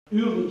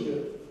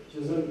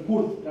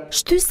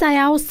Shtysa e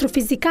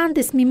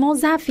austrofizikantes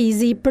Mimoza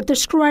Hafizi për të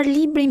shkruar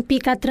librin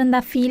Pika,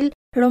 trëndafil,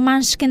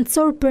 roman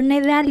shkencor për ne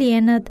dhe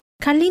alienët,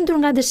 ka lindur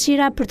nga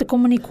dëshira për të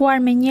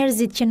komunikuar me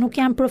njerëzit që nuk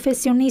janë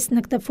profesionist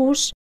në këtë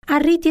fushë,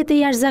 arritjet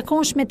e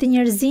jashtëzakonshme të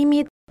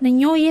njerëzimit, në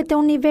njohjet e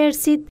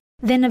universit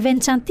dhe në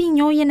veçanti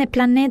njohjen e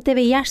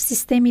planetëve jashtë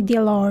sistemit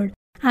diellor.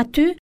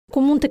 Aty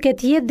ku mund të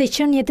ketë jetë dhe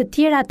qenie të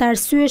tjera të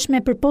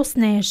arsyeshme përpos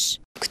nesh.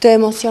 Këtë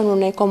emocion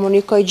unë e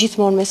komunikoj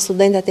gjithmonë me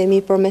studentat e mi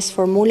përmes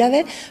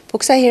formulave, po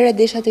kësaj here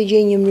desha të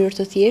gjej një mënyrë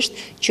të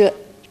thjeshtë që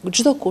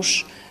çdo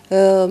kush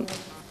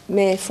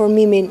me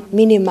formimin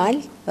minimal,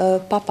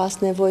 pa pas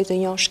nevojë të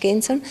njohë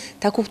shkencën,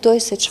 ta kuptoj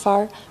se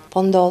çfarë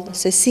po ndodh,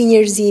 se si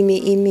njerëzimi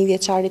i 1000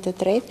 vjeçarit të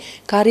tretë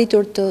ka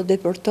arritur të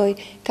depërtoj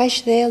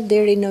kaq thellë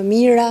deri në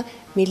mijëra,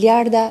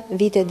 miliarda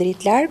vite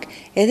dritë larg,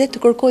 edhe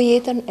të kërkoj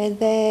jetën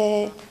edhe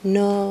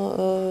në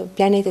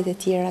planetet e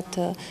tjera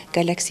të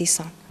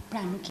galaksisë.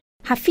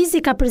 Hafizi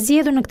ka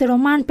përzgjedhur në këtë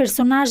roman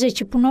personazhe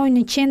që punojnë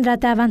në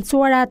qendrat e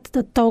avancuara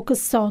të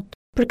tokës sot.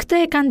 Për këtë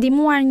e ka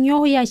ndihmuar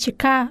njohja që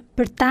ka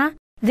për ta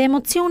dhe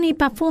emocioni i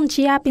pafund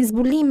që japin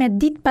zbulime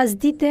ditë pas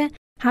dite,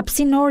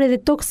 hapësinore dhe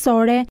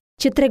toksore,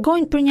 që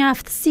tregojnë për një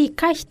aftësi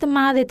kaq të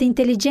madhe të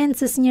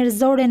inteligjencës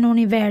njerëzore në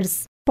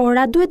univers. Por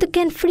a duhet të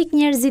kenë frikë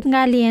njerëzit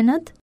nga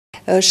alienët?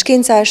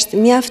 Shkenca është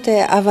mjaft e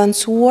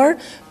avancuar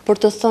për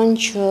të thënë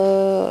që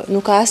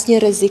nuk ka asnjë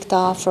rrezik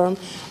të afërm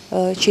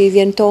që i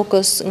vjen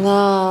tokës nga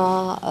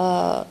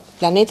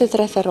planetet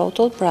rreth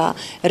rrotull, pra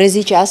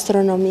rreziqe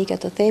astronomike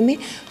të themi,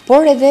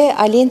 por edhe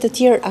alien të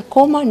tjerë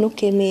akoma nuk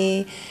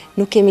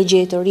kemi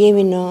gjetur.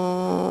 Jemi në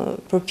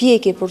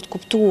përpjekje për të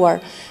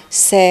kuptuar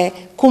se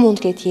ku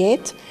mund të ketë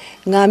jetë.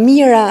 Nga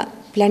mijëra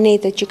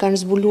planetet që kanë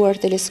zbuluar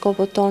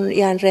teleskopët tonë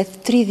janë rreth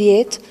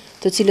 30,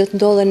 të cilët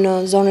ndodhen në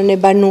zonën e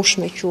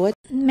banueshme quhet.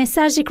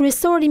 Mesazhi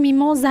kryesor i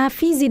Mimoza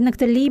Hafizit në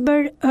këtë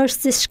libër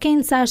është se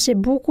shkenca është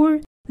e bukur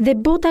dhe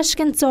bota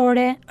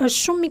shkencore është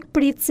shumë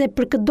mikpritëse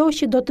për çdo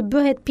që do të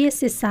bëhet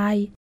pjesë e saj.